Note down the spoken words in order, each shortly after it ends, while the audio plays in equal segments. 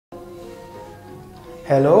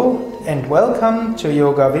Hello and welcome to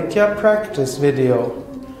Yoga Vidya practice video.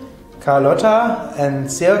 Carlotta and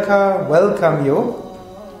Sirka welcome you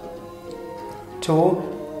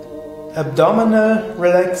to abdominal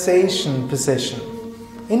relaxation position.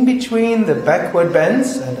 In between the backward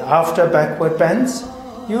bends and after backward bends,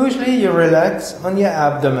 usually you relax on your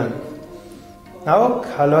abdomen. Now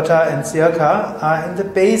Carlotta and Sirka are in the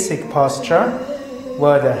basic posture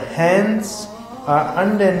where the hands are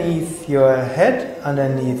underneath your head,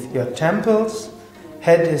 underneath your temples,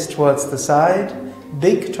 head is towards the side,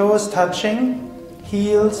 big toes touching,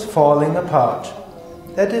 heels falling apart.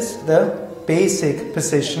 That is the basic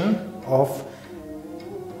position of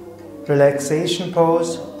relaxation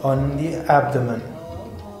pose on the abdomen.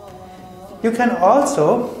 You can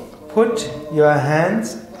also put your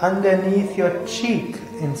hands underneath your cheek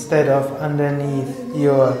instead of underneath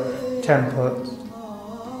your temples.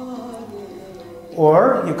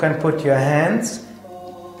 Or you can put your hands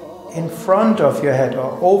in front of your head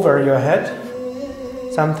or over your head.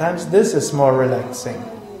 Sometimes this is more relaxing.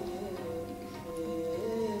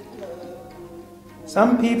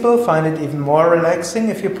 Some people find it even more relaxing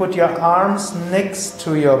if you put your arms next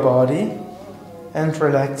to your body and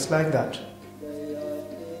relax like that.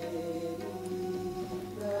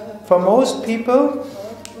 For most people,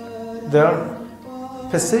 the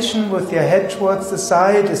position with your head towards the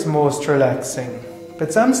side is most relaxing.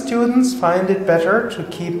 But some students find it better to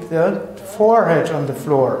keep the forehead on the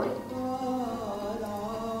floor.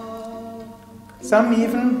 Some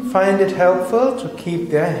even find it helpful to keep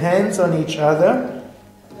their hands on each other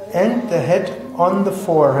and the head on the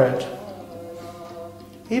forehead.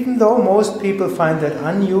 Even though most people find that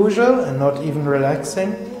unusual and not even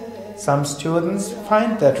relaxing, some students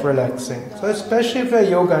find that relaxing. So especially if you're a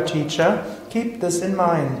yoga teacher, keep this in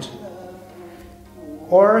mind.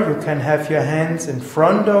 Or you can have your hands in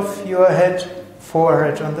front of your head,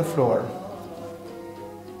 forehead on the floor.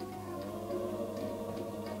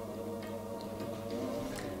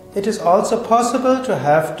 It is also possible to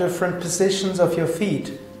have different positions of your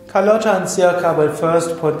feet. Carlotta and Sirka will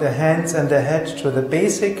first put the hands and the head to the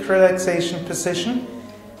basic relaxation position,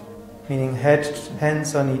 meaning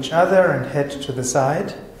hands on each other and head to the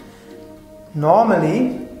side.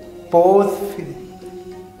 Normally, both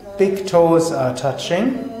big toes are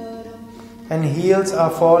touching and heels are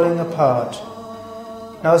falling apart.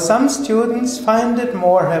 Now some students find it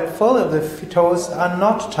more helpful if the toes are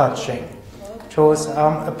not touching, toes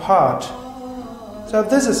are apart. So if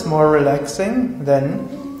this is more relaxing, then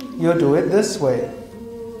you do it this way.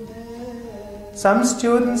 Some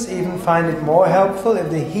students even find it more helpful if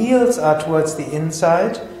the heels are towards the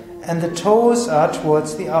inside and the toes are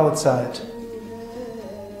towards the outside.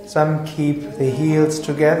 Some keep the heels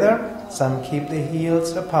together, some keep the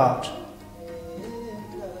heels apart.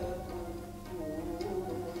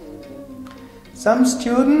 Some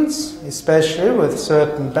students, especially with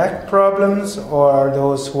certain back problems or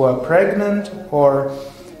those who are pregnant or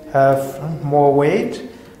have more weight,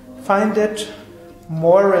 find it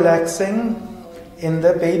more relaxing in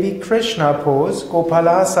the baby Krishna pose,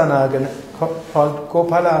 Gopalasana, called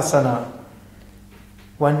Gopalasana.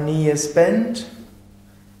 One knee is bent,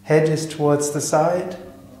 head is towards the side,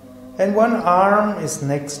 and one arm is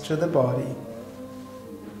next to the body.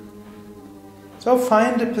 So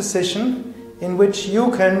find a position in which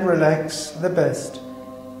you can relax the best.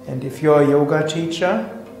 And if you're a yoga teacher,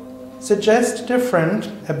 suggest different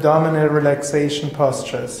abdominal relaxation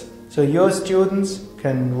postures so your students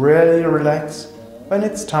can really relax when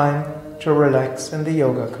it's time to relax in the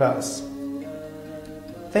yoga class.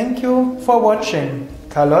 Thank you for watching.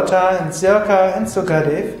 Carlotta and Sirka and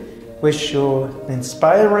Sukadev wish you an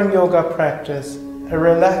inspiring yoga practice, a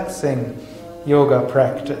relaxing yoga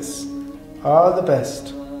practice. All the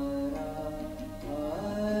best.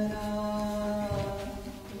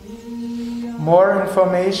 More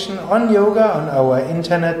information on yoga on our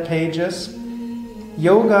internet pages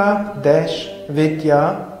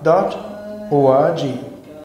yoga-vidya.org.